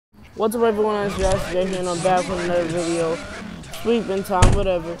What's up, everyone? It's Jay here, and I'm back with another video. Sleeping time,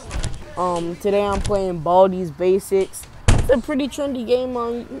 whatever. Today I'm playing Baldi's Basics. It's a pretty trendy game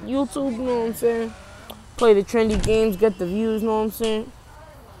on YouTube, you know what I'm saying? Play the trendy games, get the views, you know what I'm saying?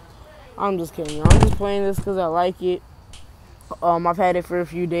 I'm just kidding. I'm just playing this because I like it. I've had it for a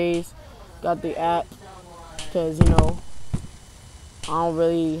few days. Got the app because, you know, I don't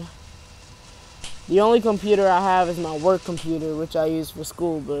really... The only computer I have is my work computer, which I use for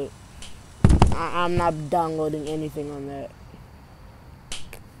school, but I'm not downloading anything on that.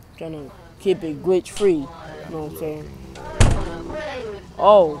 Trying to keep it glitch free, you know what I'm saying?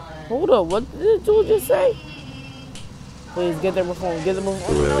 Oh, hold up, what did the dude just say? Please get there before me, get there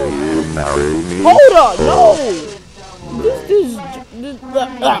before me. No. Hold up, no!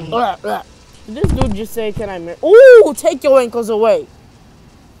 This dude just say, can I marry? Ooh, take your ankles away.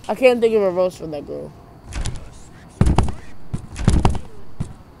 I can't think of a roast for that girl.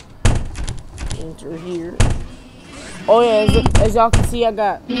 Enter here. Oh yeah, as y'all can see, I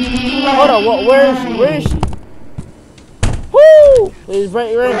got. Hold on, where is she? Where is she? Woo! Please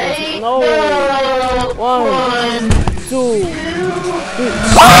break your ankles. No. 1, 2, 3.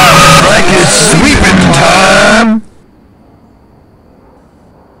 Like it's sweeping time.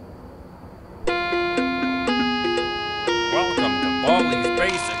 Welcome to Baldi's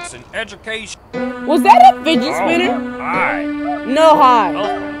Basics in Education. Was that a fidget spinner? Hi. No hi.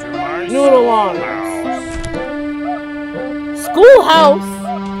 Welcome to my Noodle Schoolhouse.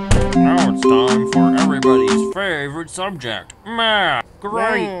 Now it's time for everybody's favorite subject, math.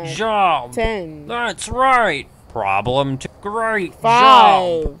 Great Math. job. 10. That's right. Problem 2. Great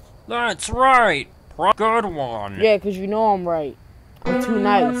 5. job. That's right. Good one. Yeah, because you know I'm right. I'm too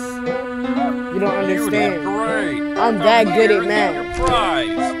nice. You don't You did understand. great. I'm Come that good here at and math. get your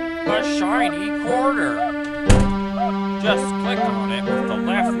prize, a shiny quarter. Just click on it with the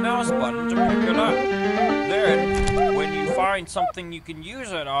left mouse button to pick it up. Then, when you find something you can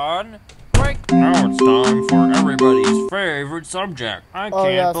use it on, right now it's time for everybody's favorite subject. I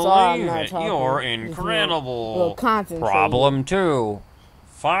can't believe it. You're incredible. Problem 2.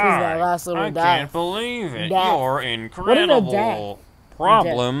 5. I can't believe it. You're incredible.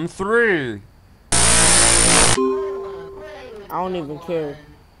 Problem 3. I don't even care.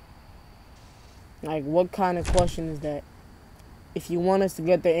 Like, what kind of question is that? If you want us to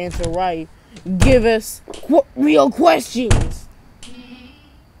get the answer right, give us real questions.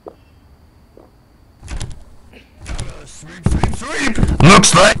 Sweep.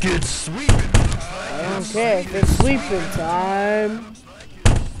 Looks like it's sweeping. I don't care if it's sleeping time.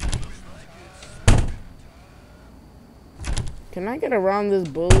 Can I get around this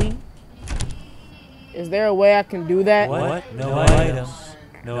bully? Is there a way I can do that? What? No items.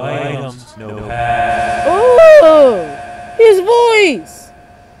 No items. No pass. Ooh! His voice!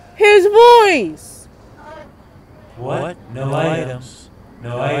 His voice! What? No items.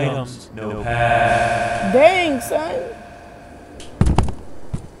 No items. No pass. Dang, son.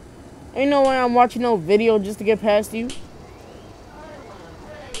 Ain't no way I'm watching no video just to get past you.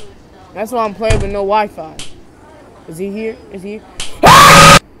 That's why I'm playing with no Wi-Fi. Is he here? Is he here?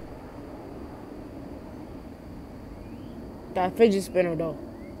 That fidget spinner, though.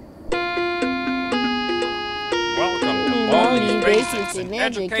 Welcome to Baldi's Basics in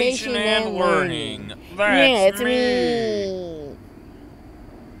Education and Learning. That's me.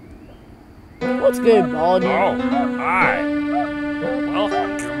 What's good, Baldi? Oh, hi.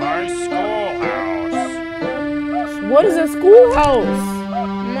 Welcome to my schoolhouse. What is a schoolhouse?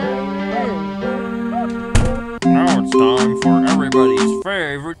 Man. Now it's time for everybody's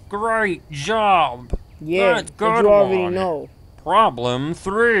favorite. Great job. Yeah, That's but good you already one. know. Problem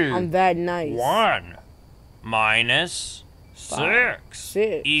 3. I'm that nice. 1 minus 6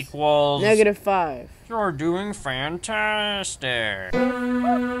 equals -5. You're doing fantastic. You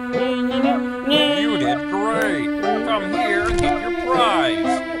did great. Come here and get your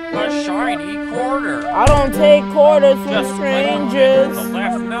prize, a shiny quarter. I don't take quarters from Just strangers. click on the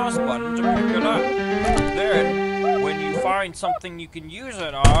left mouse button to pick it up. Then, when you find something you can use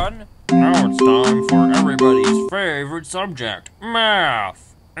it on, now it's time for everybody's favorite subject, math.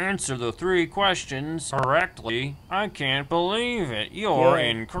 Answer the 3 questions correctly. I can't believe it. You're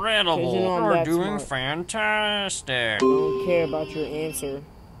incredible. You know You're doing smart. fantastic. I don't care about your answer.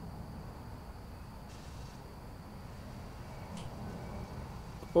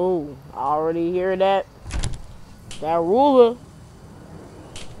 Oh, I already hear that. That ruler.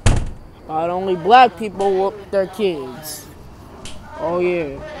 Not only black people whoop their kids. Oh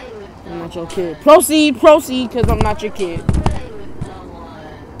yeah. I'm not your kid. Proceed, because I'm not your kid.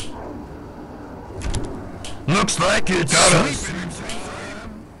 Looks like it's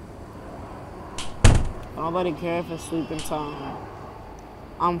Nobody care if it's sleeping time.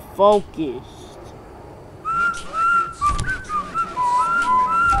 I'm focused.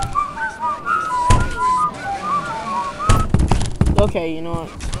 Okay, you know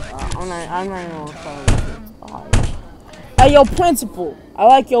what? I'm not even gonna call it. Alright. Hey, yo, principal. I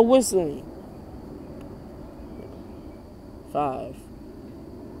like your whistling. 5,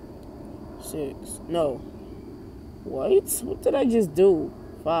 6. No. What? What did I just do?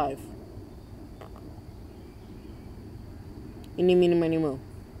 5. Any, meeny, miny, mo.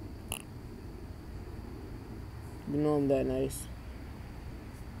 You know I'm that nice.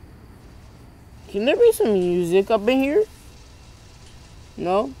 Can there be some music up in here?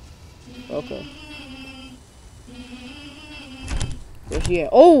 No? Okay. Where's she at?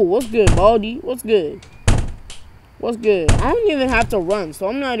 Oh, what's good, Baldi? What's good? What's good? I don't even have to run, so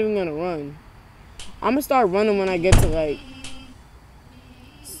I'm not even gonna run. I'm gonna start running when I get to like...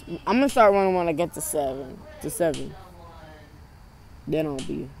 I'm gonna start running when I get to 7. Then I'll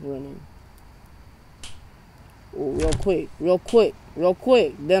be running. Ooh, real quick.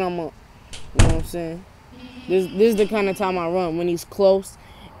 Then I'm up. You know what I'm saying? This is the kind of time I run. When he's close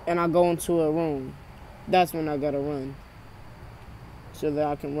and I go into a room. That's when I gotta run. So that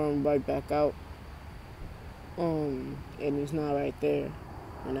I can run right back out. And he's not right there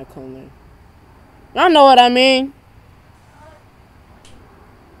when I come there. Y'all know what I mean.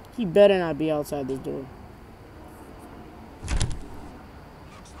 He better not be outside this door.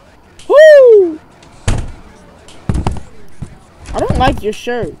 Woo! I don't like your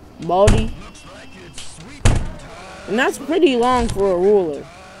shirt, Baldi. And that's pretty long for a ruler.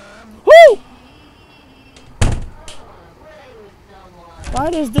 Woo! Why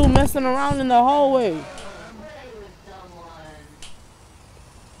this dude messing around in the hallway?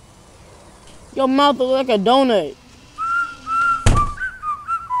 Your mouth looks like a donut.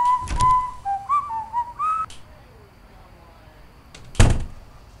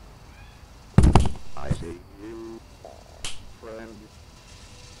 I see you, friend.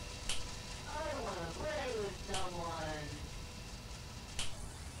 I want to play with someone.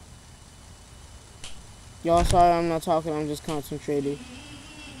 Y'all sorry I'm not talking, I'm just concentrated.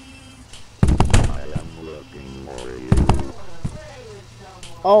 I am looking for you.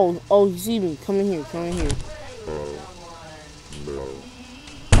 Oh, you see me. Come in here. Oh, no.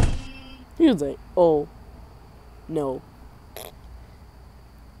 He was like, oh, no.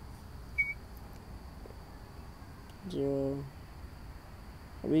 0.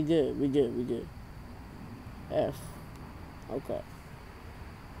 We good. F. Okay.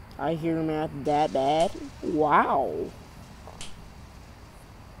 I hear him at that bad. Wow.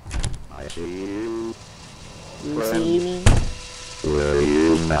 I see you. You see me? Will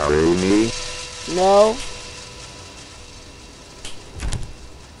you marry me? No.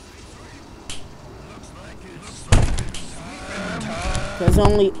 Because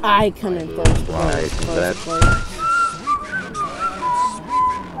only I come in first.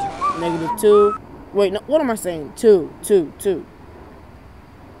 -2. Wait, no, what am I saying? 2.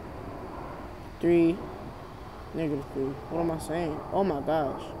 3. -3. What am I saying? Oh my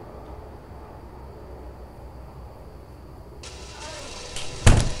gosh.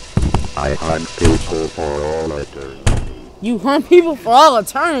 I hunt people for all eternity. You hunt people for all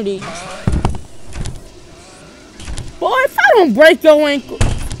eternity? Boy, if I don't break your ankle.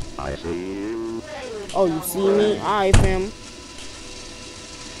 I see you. Oh, you see me? Alright, fam.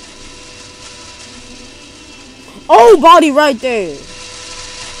 Oh, Baldi right there.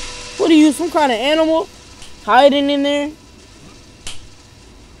 What are you, some kind of animal? Hiding in there?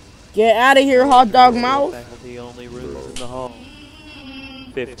 Get out of here, hot dog mouth. Faculty only rooms in the hall.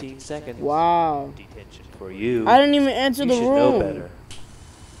 15 seconds. Wow. Detention for you. I didn't even enter the You should know room. better.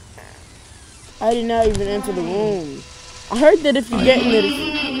 I did not even enter the room. I heard that if you get in this,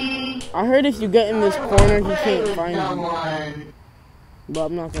 corner, he can't find you. But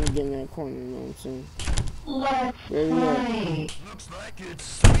I'm not gonna get in that corner. You know what I'm saying? Where we at? Looks like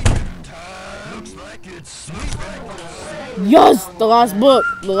it's sweeping time. Looks like it's sweeping time. Yes, the last book.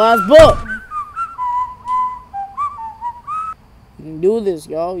 You can do this,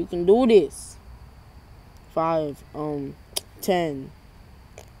 y'all. You can do this. 5, 10.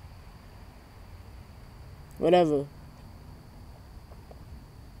 Whatever.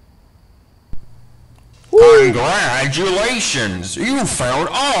 Congratulations! You found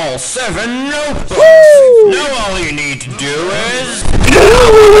all 7 notebooks! Woo! Now all you need to do is...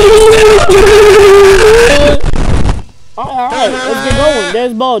 Alright, let's get going.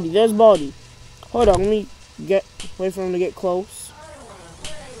 There's Baldi. Hold on, let me wait for him to get close.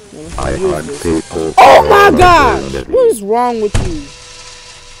 I hunt people for Oh my all gosh! eternity. What is wrong with you?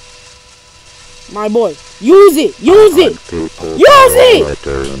 My boy, use it! Use it! Use it!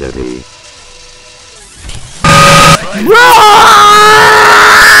 Eternity.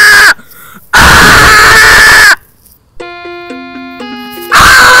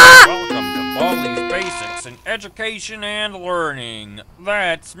 Welcome to Baldi's Basics in Education and Learning.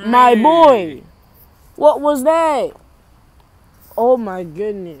 That's me. My boy! What was that? Oh my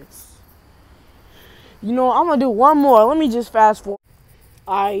goodness. You know, I'm gonna do one more. Let me just fast forward.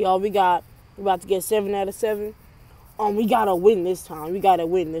 Alright, y'all, we about to get 7 out of 7. We gotta win this time. We gotta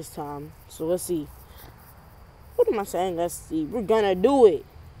win this time. So let's see. What am I saying? Let's see. We're gonna do it.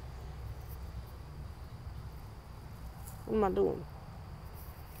 What am I doing?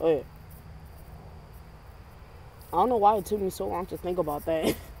 Oh yeah. I don't know why it took me so long to think about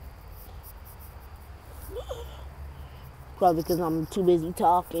that. Probably because I'm too busy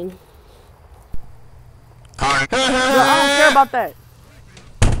talking. But I don't care about that.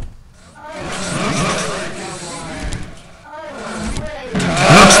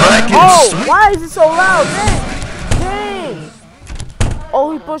 Looks like Oh, why is it so loud? Dang.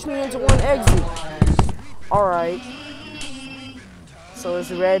 Oh, he pushed me into one exit. Alright. So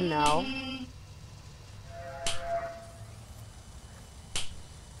it's red now.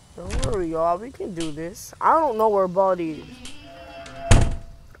 Don't worry, y'all. We can do this. I don't know where Baldi is.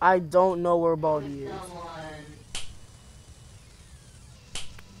 I don't know where Baldi is.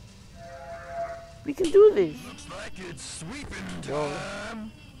 We can do this. like it's sweeping Yo.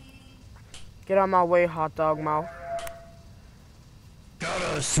 time. Get out my way, hot dog mouth.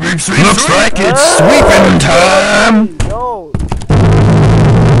 Gotta sweep, sweep, looks like it's sweeping time. Yo. Ooh.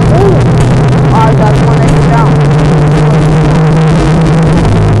 Alright, guys, one extra down.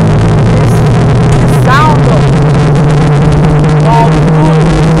 This sound though. Oh, dude.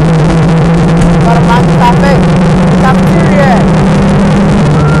 Gotta find the cafe. Cafeteria.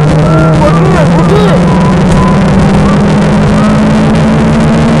 Ooh, we're good. We're good.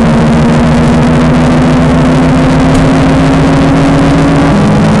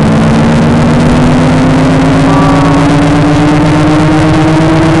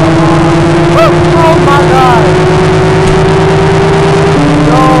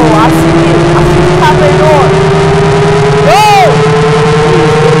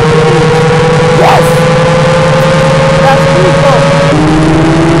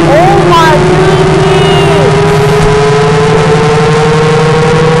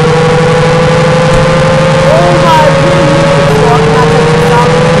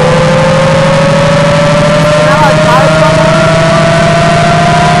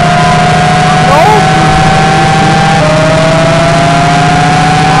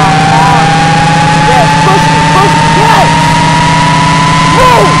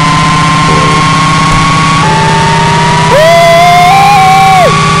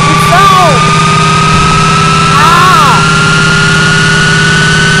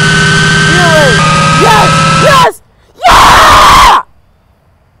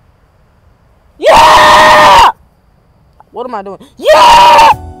 What am I doing? Yeah!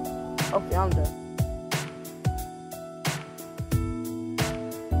 Okay, I'm done.